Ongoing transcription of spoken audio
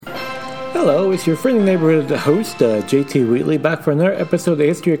Hello, it's your friendly neighborhood host, JT Wheatley, back for another episode of the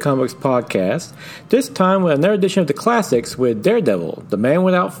History of Comics podcast. This time with another edition of the classics with Daredevil, The Man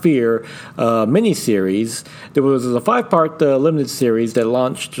Without Fear miniseries. There was a 5-part limited series that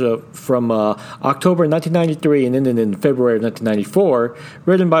launched from October 1993 and ended in February of 1994,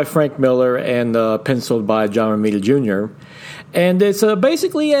 written by Frank Miller and penciled by John Romita Jr., and it's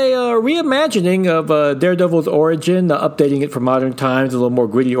basically a reimagining of Daredevil's origin, updating it for modern times, a little more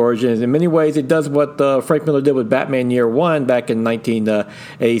gritty origin. In many ways, it does what Frank Miller did with Batman Year One back in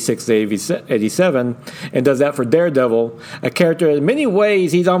 1986-87, and does that for Daredevil, a character in many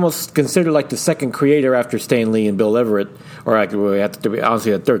ways he's almost considered like the second creator after Stan Lee and Bill Everett, or actually, we have to be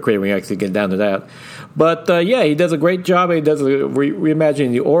honestly the third creator when we actually get down to that. But yeah, he does a great job. He does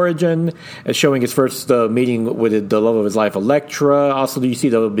reimagining the origin, showing his first meeting with the love of his life, Elektra. Also, you see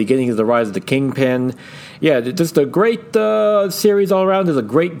the beginning of the rise of the Kingpin. Yeah, just a great series all around. There's a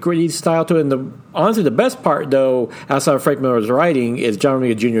great gritty style to it. And honestly, the best part, though, outside of Frank Miller's writing, is John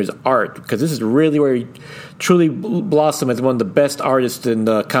Romita Jr.'s art, because this is really where he truly blossomed as one of the best artists in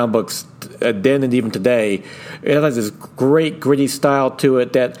comic books then and even today. It has this great gritty style to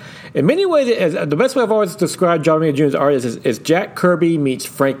it that, in many ways, the best way I've always described John Romita Jr.'s art is Jack Kirby meets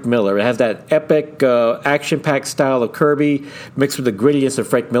Frank Miller. It has that epic, action-packed style of Kirby mixed with the grittiness of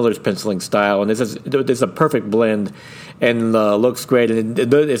Frank Miller's penciling style, and this is a perfect blend, and looks great. And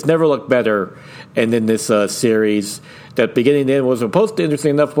it's never looked better. And in this series, that beginning and end was supposed to,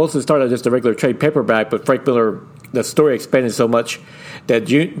 interesting enough, supposed to start as just a regular trade paperback, but Frank Miller, the story expanded so much that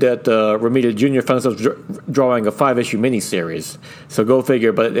Romita Jr. found himself drawing a 5-issue miniseries. So go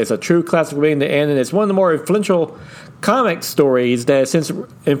figure. But it's a true classic beginning to end, and it's one of the more influential comic stories that has since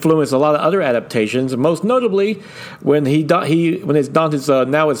influenced a lot of other adaptations. Most notably, when he donned his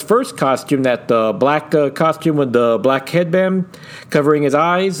now his first costume, that black costume with the black headband covering his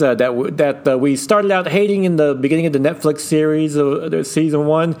eyes, that we started out hating in the beginning of the Netflix series of season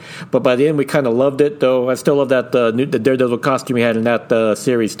 1, but by the end we kind of loved it. Though I still love that the Daredevil costume he had in that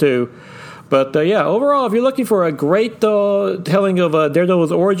series too. But yeah, overall, if you're looking for a great telling of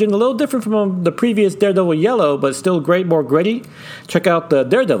Daredevil's origin, a little different from the previous Daredevil Yellow, but still great, more gritty, check out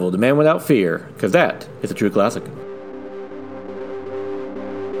Daredevil, The Man Without Fear, because that is a true classic.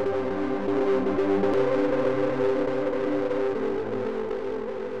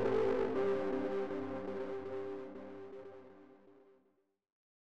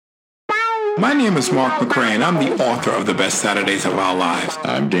 My name is Mark McRae, and I'm the author of The Best Saturdays of Our Lives.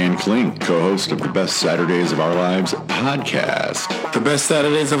 I'm Dan Klink, co-host of The Best Saturdays of Our Lives podcast. The Best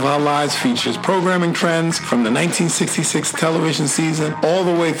Saturdays of Our Lives features programming trends from the 1966 television season all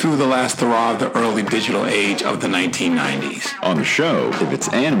the way through the last hurrah of the early digital age of the 1990s. On the show, if it's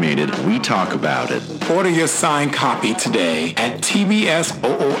animated, we talk about it. Order your signed copy today at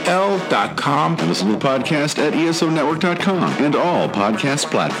tbsool.com. And listen to the podcast at esonetwork.com and all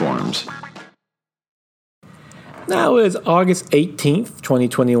podcast platforms. Now is August 18th,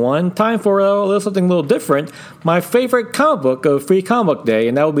 2021. Time for something a little different. My favorite comic book of Free Comic Book Day,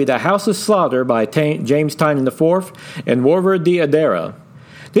 and that will be The House of Slaughter by James Tynion IV and Warver de Adara.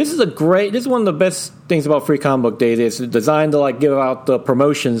 This is one of the best things about Free Comic Book Day. It's designed to give out the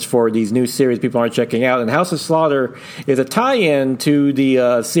promotions for these new series people aren't checking out. And House of Slaughter is a tie-in to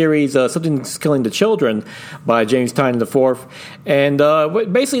the series Something's Killing the Children by James Tynion IV. And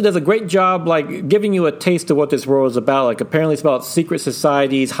basically does a great job giving you a taste of what this world is about. Apparently it's about secret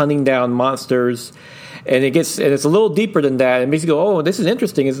societies hunting down monsters. And it's a little deeper than that. And basically, this is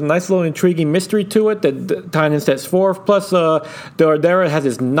interesting. It's a nice little intriguing mystery to it that Tynion sets forth. Plus, Adara has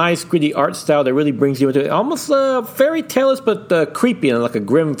this nice gritty art style that really brings you into it. Almost fairy tale-ish, but creepy in a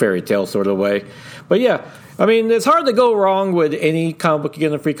grim fairy tale sort of way. But yeah, I mean, it's hard to go wrong with any comic book you get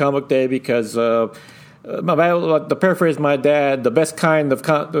on a Free Comic Book Day because to paraphrase my dad, the best kind of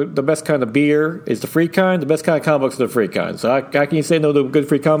beer is the free kind. The best kind of comic books are the free kind. So how can you say no to a good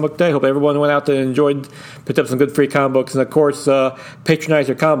Free Comic Book Day? Hope everyone went out and picked up some good free comic books, and of course patronize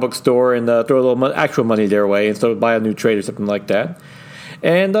your comic book store and throw a little actual money their way instead of buy a new trade or something like that.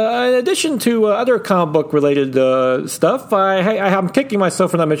 And in addition to other comic book related stuff, I'm kicking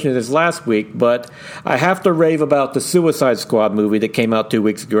myself for not mentioning this last week, but I have to rave about the Suicide Squad movie that came out 2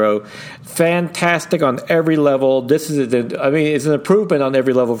 weeks ago. Fantastic on every level. It's an improvement on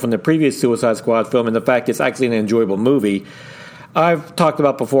every level from the previous Suicide Squad film, and the fact it's actually an enjoyable movie. I've talked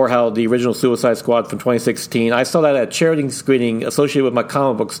about before how the original Suicide Squad from 2016, I saw that at a charity screening associated with my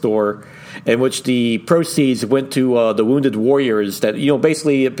comic book store, in which the proceeds went to the Wounded Warriors. That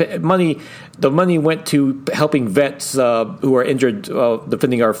basically the money went to helping vets who are injured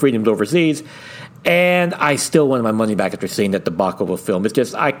defending our freedoms overseas. And I still wanted my money back after seeing that debacle of a film. It's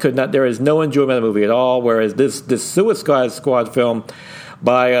just, I could not, there is no enjoyment of the movie at all, whereas this Suicide Squad film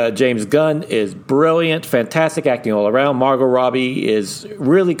by James Gunn is brilliant, fantastic acting all around. Margot Robbie is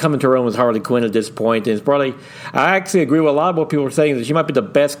really coming to her own with Harley Quinn at this point. And it's probably, I actually agree with a lot of what people are saying, that she might be the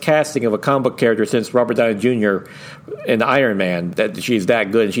best casting of a comic book character since Robert Downey Jr. in Iron Man, that she's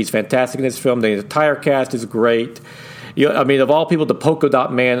that good. And she's fantastic in this film. The entire cast is great. I mean, of all people, the Polka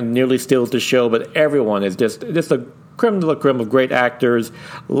Dot Man nearly steals the show, but everyone is just a creme de la creme of great actors.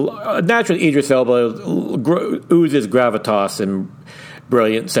 Naturally, Idris Elba oozes gravitas and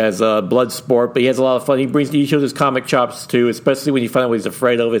brilliance as Bloodsport, but he has a lot of fun. He shows his comic chops too, especially when you find out what he's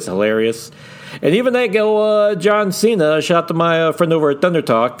afraid of. It's hilarious. And even that go John Cena, shout out to my friend over at Thunder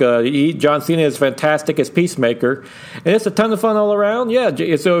Talk. John Cena is fantastic as Peacemaker, and it's a ton of fun all around. Yeah,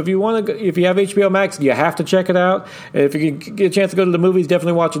 so if you have HBO Max, you have to check it out. And if you can get a chance to go to the movies,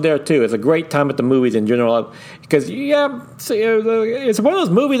 definitely watch it there too. It's a great time at the movies in general, because it's one of those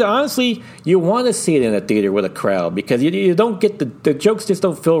movies that honestly you want to see it in a theater with a crowd, because you don't get the jokes just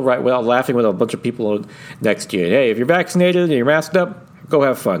don't feel right without laughing with a bunch of people next to you. Hey, if you're vaccinated and you're masked up, go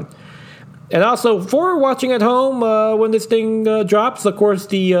have fun. And also, for watching at home, when this thing drops, of course,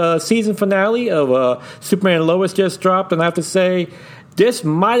 the season finale of Superman and Lois just dropped, and I have to say, this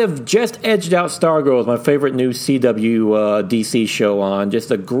might have just edged out Stargirl as my favorite new CW DC show on.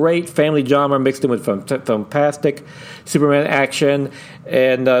 Just a great family drama mixed in with fantastic Superman action.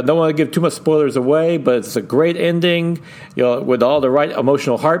 And don't want to give too much spoilers away, but it's a great ending, with all the right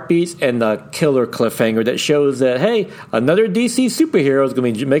emotional heartbeats and the killer cliffhanger that shows that, hey, another DC superhero is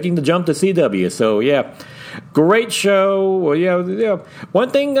going to be making the jump to CW. So, yeah. Great show. Well, yeah. One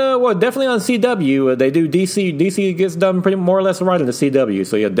thing, definitely on CW, they do DC. DC gets done pretty more or less right in the CW.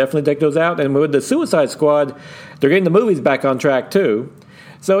 So, yeah, definitely take those out. And with the Suicide Squad, they're getting the movies back on track, too.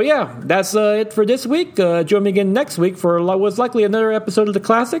 So, yeah, that's it for this week. Join me again next week for what's likely another episode of The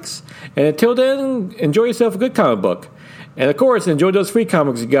Classics. And until then, enjoy yourself a good comic book. And, of course, enjoy those free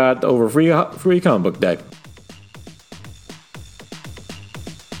comics you got over Free Comic Book Day.